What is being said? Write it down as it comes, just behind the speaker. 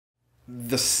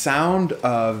The sound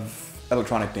of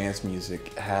electronic dance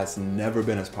music has never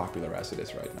been as popular as it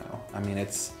is right now. I mean,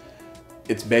 it's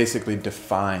basically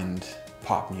defined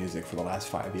pop music for the last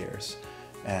 5 years.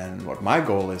 And what my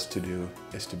goal is to do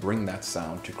is to bring that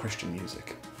sound to Christian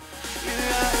music.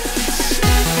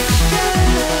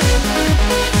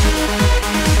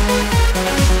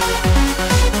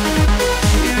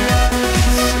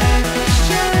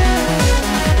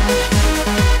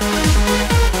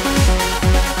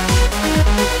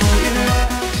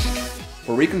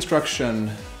 For Reconstruction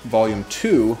Volume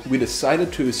 2, we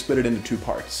decided to split it into 2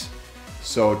 parts.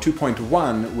 So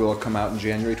 2.1 will come out in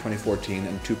January 2014,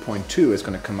 and 2.2 is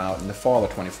going to come out in the fall of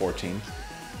 2014.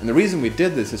 And the reason we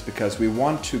did this is because we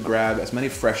want to grab as many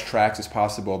fresh tracks as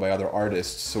possible by other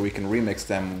artists so we can remix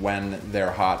them when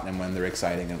they're hot and when they're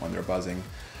exciting and when they're buzzing.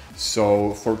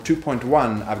 So for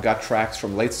 2.1, I've got tracks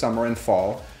from late summer and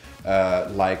fall,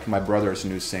 like my brother's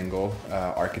new single,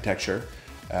 Architecture.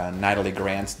 Natalie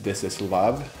Grant's This Is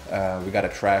Love. We got a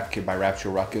track by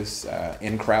Rapture Ruckus,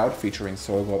 In Crowd, featuring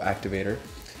Soul Glow Activator.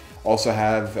 Also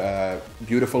have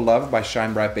Beautiful Love by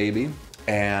Shine Bright Baby,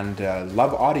 and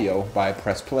Love Audio by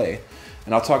Press Play.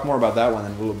 And I'll talk more about that one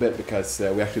in a little bit because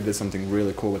we actually did something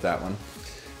really cool with that one.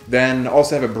 Then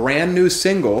also have a brand new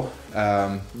single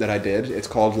that I did. It's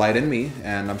called Light in Me,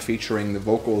 and I'm featuring the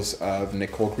vocals of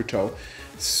Nicole Croteau.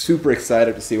 Super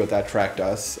excited to see what that track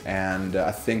does, and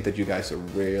I think that you guys are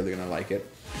really gonna like it.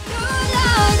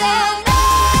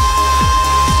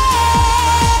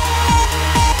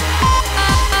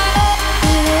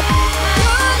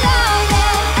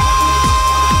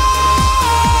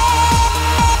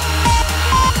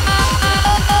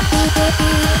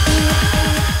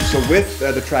 So with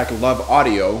the track Love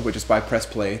Audio, which is by Press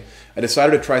Play, I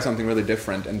decided to try something really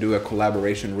different and do a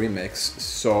collaboration remix.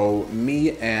 So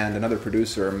me and another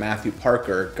producer, Matthew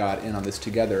Parker, got in on this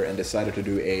together and decided to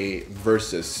do a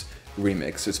versus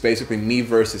remix. It's basically me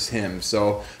versus him.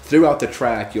 So throughout the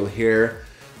track, you'll hear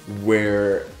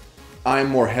where I'm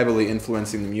more heavily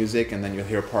influencing the music, and then you'll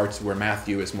hear parts where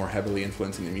Matthew is more heavily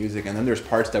influencing the music, and then there's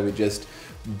parts that we just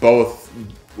both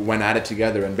went at it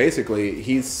together, and basically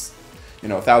he's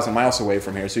 1,000 miles away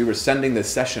from here. So we were sending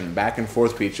this session back and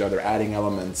forth to each other, adding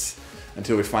elements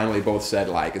until we finally both said,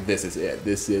 like, this is it.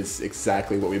 This is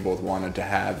exactly what we both wanted to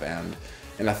have. And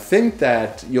I think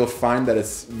that you'll find that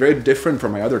it's very different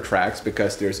from my other tracks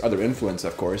because there's other influence,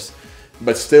 of course,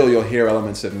 but still you'll hear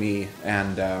elements of me.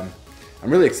 And I'm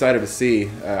really excited to see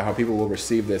how people will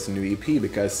receive this new EP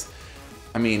because,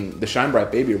 I mean, the Shine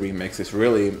Bright Baby remix is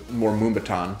really more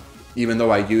Moombaton. Even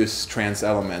though I use trance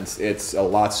elements, it's a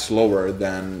lot slower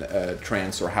than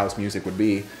trance or house music would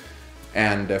be.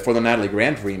 And for the Natalie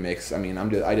Grant remix, I mean,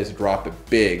 I just dropped a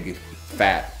big,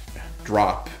 fat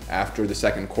drop after the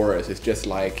second chorus. It's just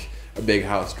like a big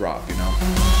house drop, you know?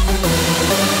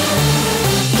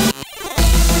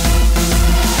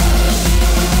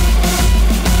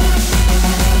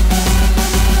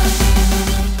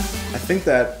 I think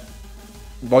that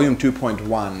Volume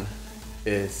 2.1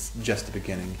 is just the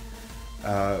beginning.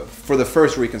 For the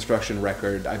first Reconstruction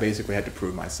record, I basically had to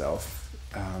prove myself.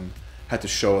 Had to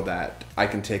show that I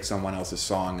can take someone else's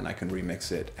song and I can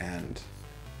remix it and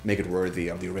make it worthy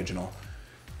of the original.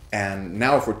 And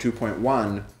now for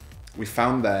 2.1, we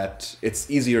found that it's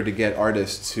easier to get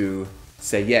artists to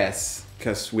say yes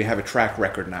because we have a track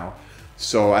record now.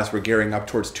 So as we're gearing up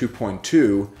towards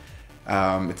 2.2,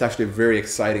 it's actually very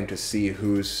exciting to see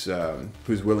who's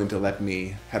willing to let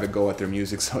me have a go at their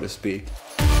music, so to speak.